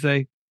at it and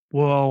say,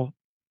 well,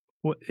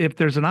 if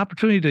there's an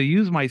opportunity to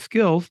use my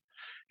skills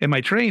and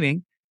my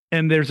training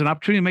and there's an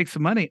opportunity to make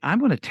some money, I'm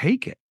going to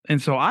take it. And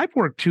so I've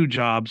worked 2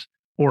 jobs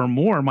or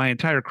more my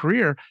entire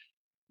career,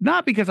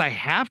 not because I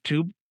have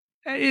to.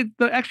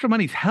 The extra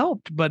money's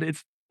helped, but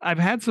I've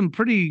had some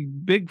pretty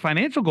big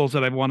financial goals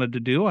that I've wanted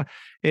to do.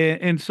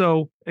 And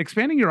so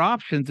expanding your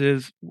options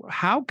is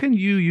how can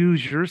you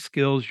use your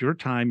skills, your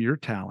time, your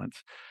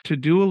talents to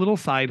do a little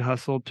side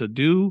hustle, to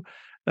do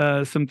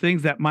some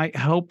things that might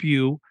help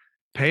you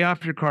pay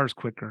off your cars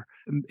quicker,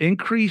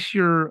 increase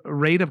your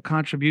rate of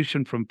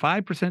contribution from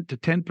 5% to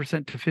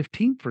 10% to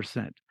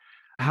 15%.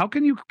 How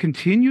can you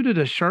continue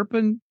to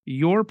sharpen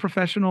your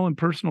professional and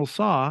personal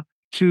saw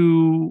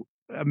to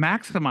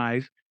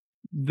maximize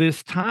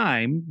this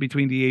time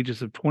between the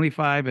ages of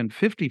 25 and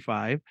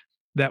 55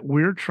 that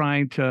we're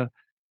trying to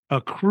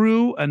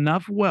accrue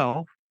enough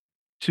wealth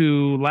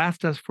to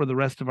last us for the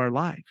rest of our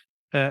life?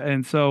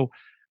 And so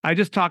I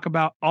just talk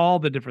about all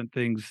the different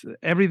things,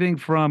 everything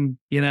from,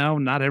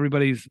 not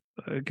everybody's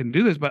can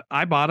do this, but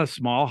I bought a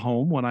small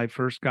home when I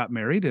first got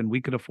married and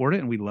we could afford it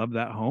and we loved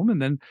that home.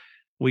 And then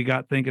we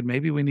got thinking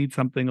maybe we need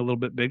something a little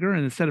bit bigger.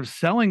 And instead of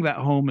selling that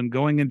home and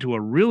going into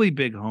a really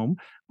big home,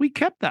 we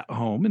kept that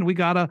home and we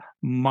got a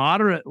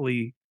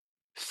moderately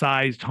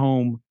sized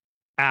home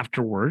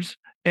afterwards.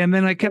 And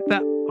then I kept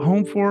that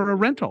home for a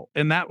rental.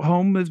 And that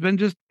home has been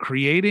just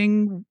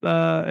creating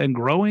and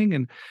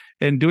growing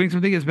and doing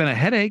something. It's been a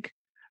headache,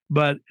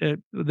 but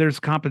there's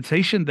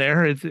compensation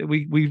there.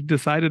 We've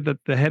decided that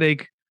the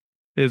headache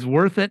is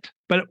worth it.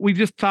 But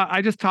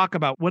I just talk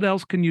about what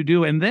else can you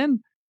do. And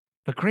then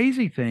the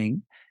crazy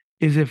thing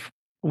is if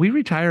we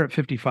retire at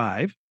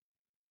 55,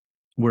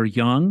 we're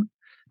young,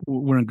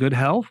 we're in good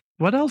health.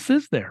 What else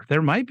is there?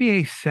 There might be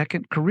a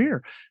second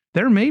career.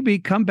 There may be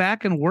come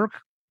back and work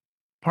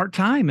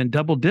part-time and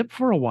double dip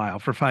for a while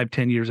for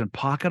 5-10 years and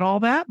pocket all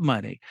that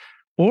money.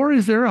 Or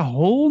is there a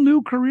whole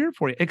new career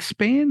for you?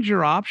 Expand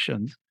your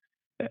options.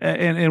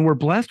 And we're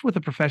blessed with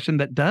a profession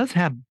that does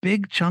have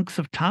big chunks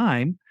of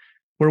time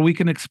where we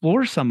can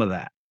explore some of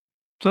that.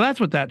 So that's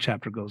what that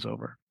chapter goes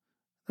over.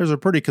 There's a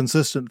pretty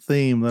consistent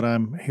theme that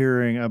I'm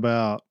hearing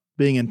about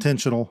being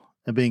intentional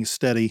and being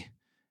steady,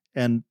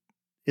 and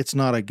it's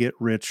not a get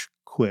rich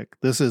quick.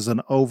 This is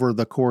an over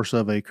the course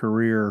of a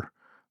career,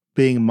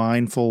 being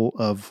mindful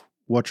of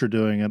what you're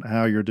doing and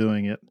how you're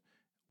doing it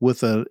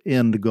with an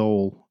end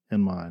goal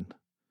in mind.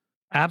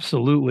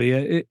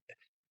 Absolutely.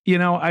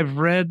 I've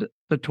read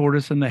The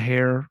Tortoise and the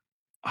Hare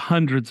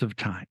hundreds of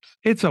times.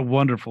 It's a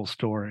wonderful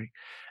story.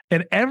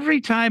 And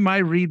every time I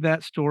read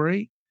that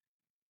story,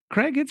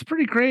 Craig, it's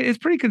pretty great. It's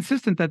pretty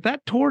consistent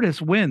that tortoise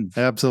wins.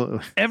 Absolutely.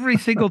 Every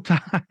single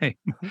time.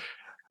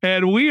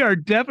 And we are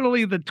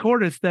definitely the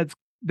tortoise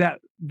that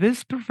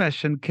this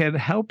profession can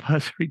help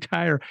us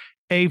retire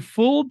a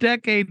full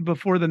decade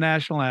before the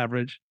national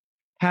average,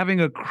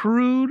 having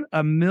accrued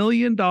 $1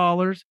 million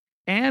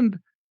and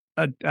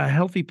a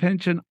healthy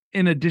pension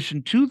in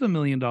addition to the $1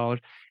 million.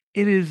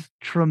 It is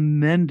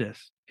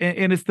tremendous.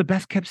 And it's the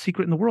best kept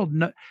secret in the world.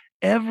 No,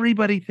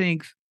 everybody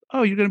thinks,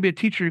 oh, you're going to be a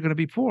teacher, you're going to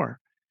be poor.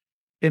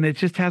 And it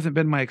just hasn't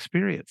been my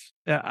experience.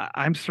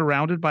 I'm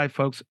surrounded by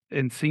folks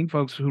and seen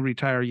folks who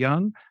retire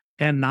young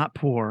and not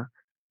poor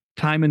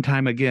time and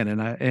time again.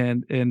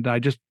 And I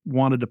just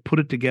wanted to put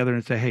it together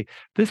and say, hey,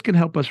 this can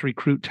help us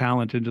recruit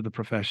talent into the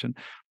profession.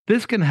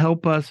 This can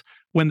help us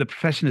when the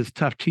profession is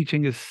tough.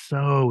 Teaching is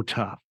so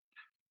tough.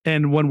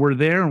 And when we're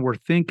there and we're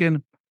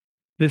thinking,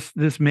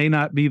 this may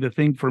not be the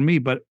thing for me,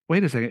 but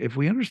wait a second, if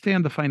we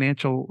understand the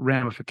financial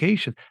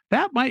ramification,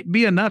 that might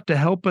be enough to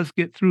help us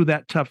get through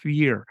that tough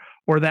year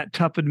or that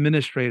tough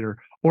administrator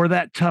or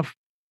that tough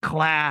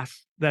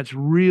class that's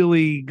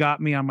really got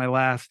me on my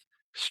last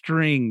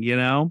string,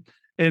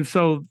 And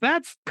so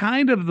that's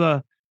kind of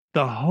the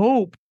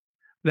hope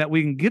that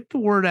we can get the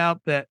word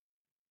out that,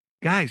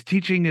 guys,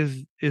 teaching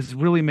is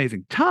really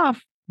amazing.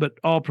 Tough, but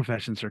all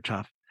professions are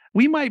tough.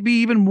 We might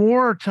be even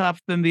more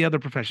tough than the other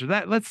professions.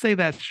 Let's say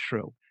that's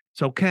true.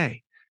 It's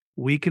okay.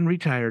 We can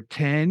retire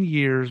 10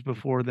 years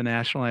before the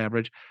national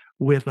average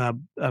with a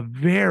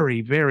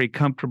very, very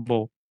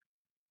comfortable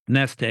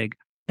nest egg.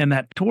 And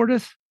that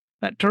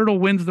turtle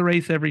wins the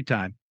race every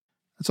time.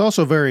 It's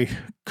also very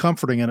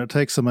comforting, and it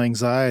takes some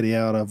anxiety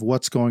out of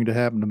what's going to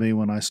happen to me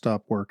when I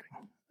stop working.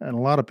 And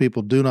a lot of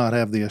people do not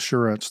have the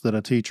assurance that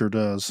a teacher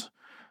does.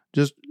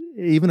 Just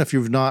even if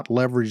you've not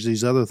leveraged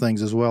these other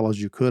things as well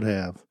as you could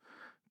have,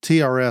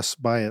 TRS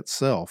by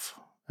itself,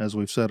 as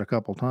we've said a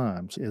couple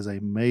times, is a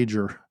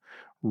major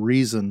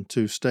reason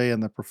to stay in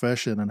the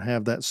profession and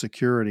have that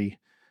security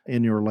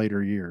in your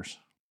later years.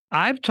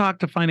 I've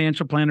talked to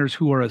financial planners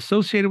who are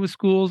associated with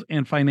schools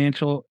and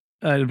financial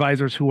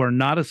advisors who are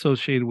not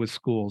associated with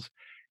schools.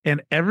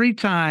 And every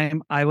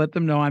time I let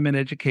them know I'm in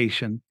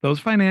education, those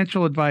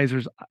financial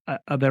advisors,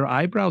 their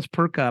eyebrows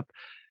perk up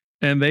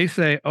and they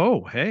say,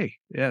 oh, hey,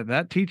 yeah,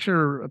 that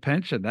teacher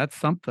pension, that's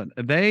something.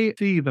 They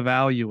see the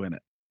value in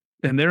it.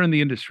 And they're in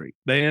the industry.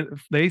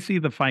 They see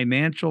the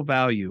financial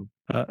value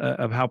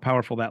of how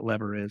powerful that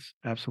lever is.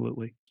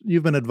 Absolutely.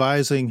 You've been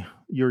advising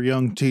your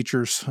young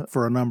teachers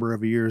for a number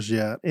of years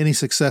yet. Any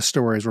success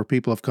stories where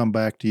people have come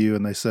back to you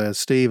and they say,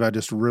 Steve, I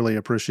just really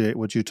appreciate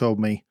what you told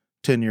me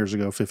 10 years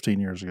ago, 15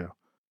 years ago?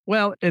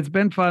 Well, it's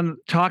been fun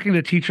talking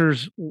to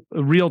teachers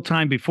real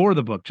time before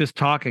the book, just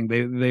talking.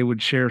 They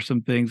would share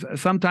some things.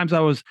 Sometimes I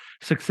was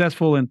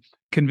successful in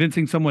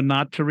convincing someone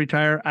not to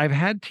retire. I've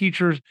had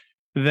teachers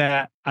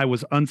that I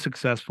was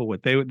unsuccessful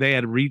with. They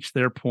had reached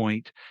their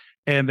point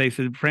and they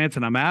said,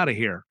 Franson, I'm out of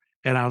here.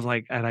 And I was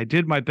like, and I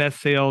did my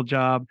best sales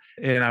job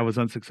and I was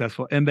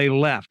unsuccessful and they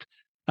left.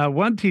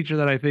 One teacher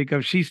that I think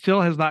of, she still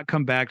has not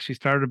come back. She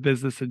started a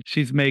business and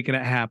she's making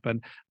it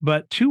happen.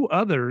 But two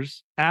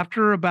others,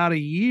 after about a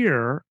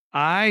year,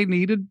 I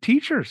needed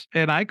teachers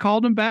and I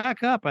called them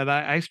back up and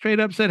I straight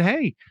up said,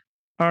 hey,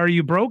 are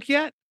you broke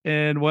yet?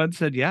 And one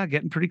said, yeah,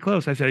 getting pretty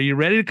close. I said, are you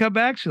ready to come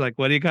back? She's like,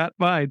 what do you got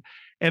in mind?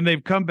 And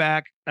they've come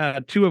back.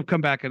 Two have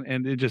come back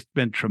and it's just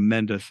been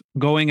tremendous.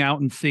 Going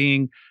out and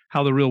seeing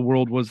how the real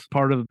world was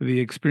part of the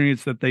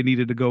experience that they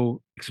needed to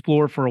go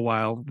explore for a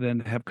while, then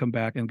have come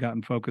back and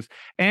gotten focused.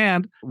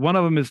 And one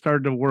of them has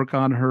started to work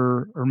on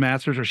her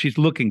master's, or she's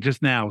looking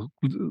just now,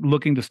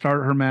 looking to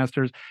start her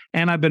master's.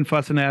 And I've been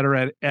fussing at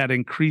her at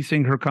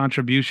increasing her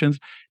contributions.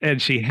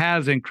 And she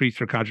has increased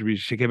her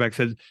contributions. She came back and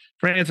said,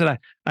 Francis,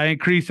 I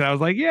increased it. I was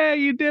like, yeah,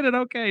 you did it.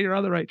 Okay, you're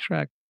on the right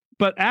track.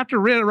 But after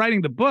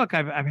writing the book,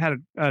 I've had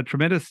a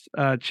tremendous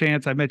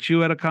chance. I met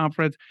you at a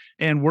conference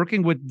and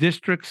working with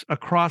districts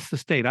across the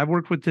state. I've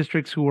worked with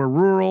districts who are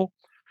rural,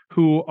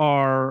 who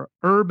are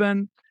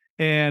urban,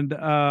 and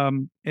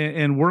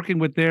working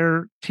with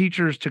their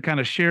teachers to kind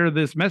of share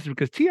this message,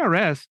 because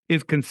TRS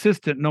is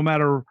consistent no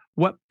matter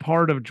what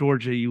part of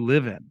Georgia you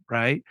live in,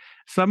 right?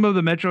 Some of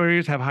the metro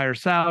areas have higher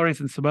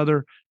salaries and some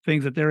other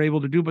things that they're able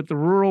to do, but the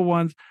rural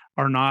ones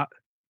are not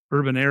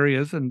urban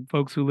areas, and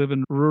folks who live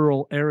in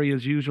rural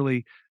areas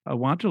usually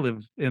want to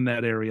live in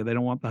that area. They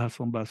don't want the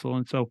hustle and bustle.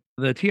 And so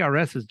the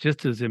TRS is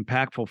just as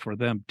impactful for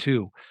them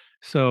too.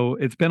 So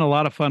it's been a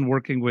lot of fun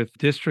working with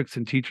districts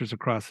and teachers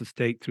across the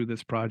state through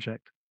this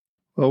project.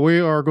 Well,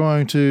 we are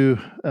going to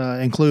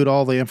include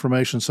all the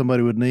information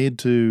somebody would need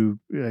to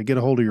get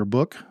a hold of your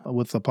book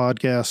with the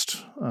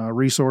podcast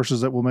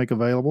resources that we'll make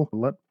available.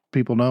 Let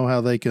people know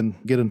how they can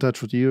get in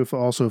touch with you if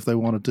they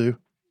wanted to.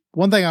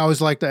 One thing I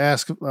always like to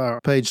ask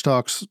our Page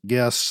Talks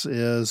guests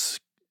is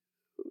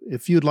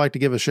if you'd like to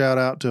give a shout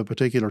out to a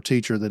particular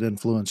teacher that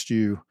influenced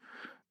you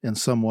in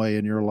some way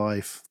in your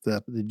life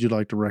that you'd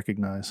like to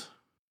recognize.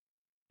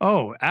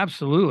 Oh,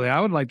 absolutely.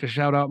 I would like to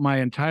shout out my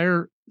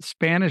entire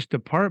Spanish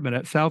department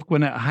at South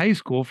Gwinnett High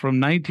School from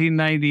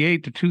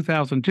 1998 to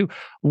 2002.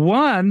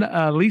 One,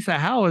 Lisa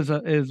Howe is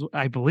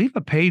I believe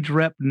a Page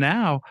rep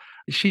now.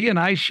 She and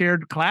I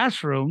shared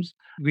classrooms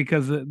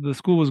because the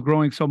school was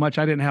growing so much.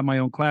 I didn't have my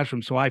own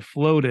classroom, so I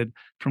floated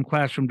from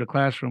classroom to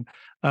classroom.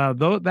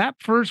 Though that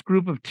first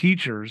group of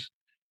teachers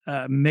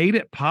made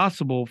it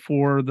possible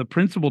for the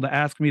principal to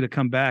ask me to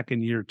come back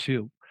in year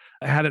 2.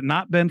 Had it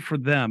not been for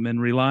them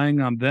and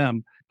relying on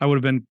them, I would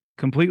have been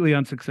completely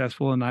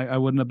unsuccessful, and I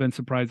wouldn't have been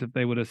surprised if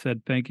they would have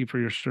said, thank you for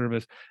your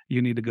service.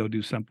 You need to go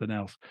do something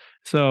else.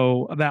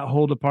 So that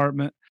whole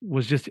department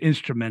was just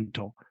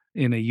instrumental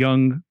in a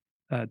young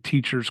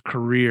teacher's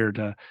career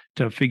to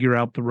figure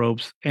out the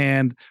ropes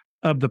and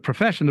of the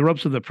profession, the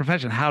ropes of the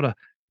profession, how to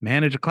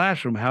manage a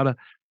classroom, how to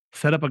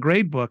set up a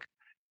grade book,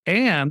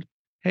 and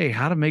hey,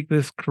 how to make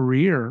this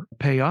career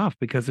pay off,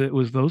 because it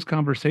was those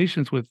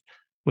conversations with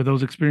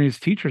those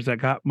experienced teachers that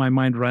got my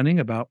mind running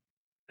about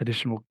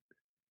additional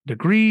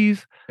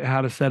degrees,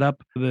 how to set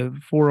up the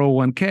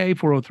 401k,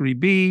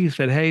 403b,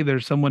 said, hey,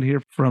 there's someone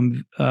here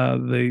from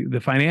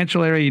the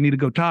financial area. You need to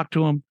go talk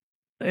to them.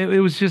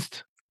 It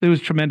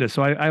was tremendous.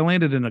 So I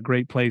landed in a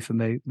great place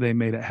and they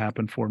made it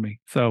happen for me.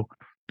 So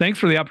thanks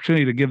for the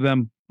opportunity to give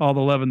them all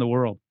the love in the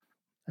world.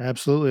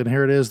 Absolutely. And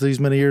here it is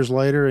these many years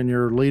later, and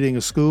you're leading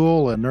a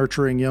school and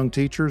nurturing young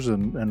teachers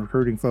and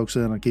recruiting folks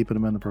in and keeping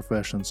them in the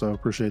profession. So I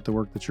appreciate the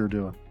work that you're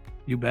doing.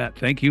 You bet.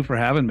 Thank you for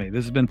having me.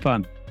 This has been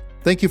fun.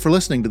 Thank you for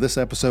listening to this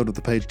episode of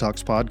the Page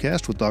Talks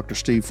podcast with Dr.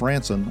 Steve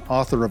Franson,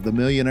 author of The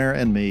Millionaire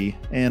and Me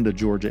and a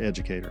Georgia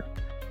educator.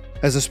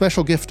 As a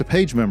special gift to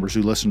Page members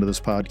who listen to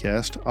this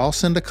podcast, I'll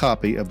send a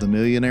copy of The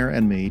Millionaire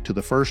and Me to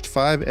the first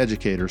 5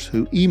 educators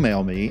who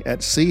email me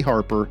at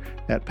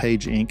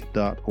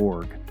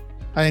charper@pageinc.org.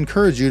 I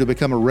encourage you to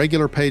become a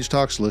regular Page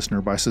Talks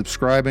listener by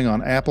subscribing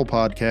on Apple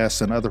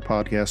Podcasts and other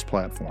podcast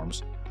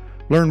platforms.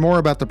 Learn more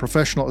about the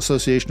Professional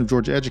Association of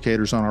Georgia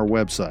Educators on our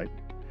website.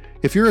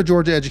 If you're a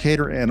Georgia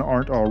educator and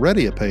aren't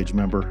already a Page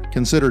member,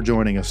 consider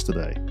joining us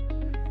today.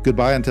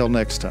 Goodbye until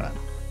next time.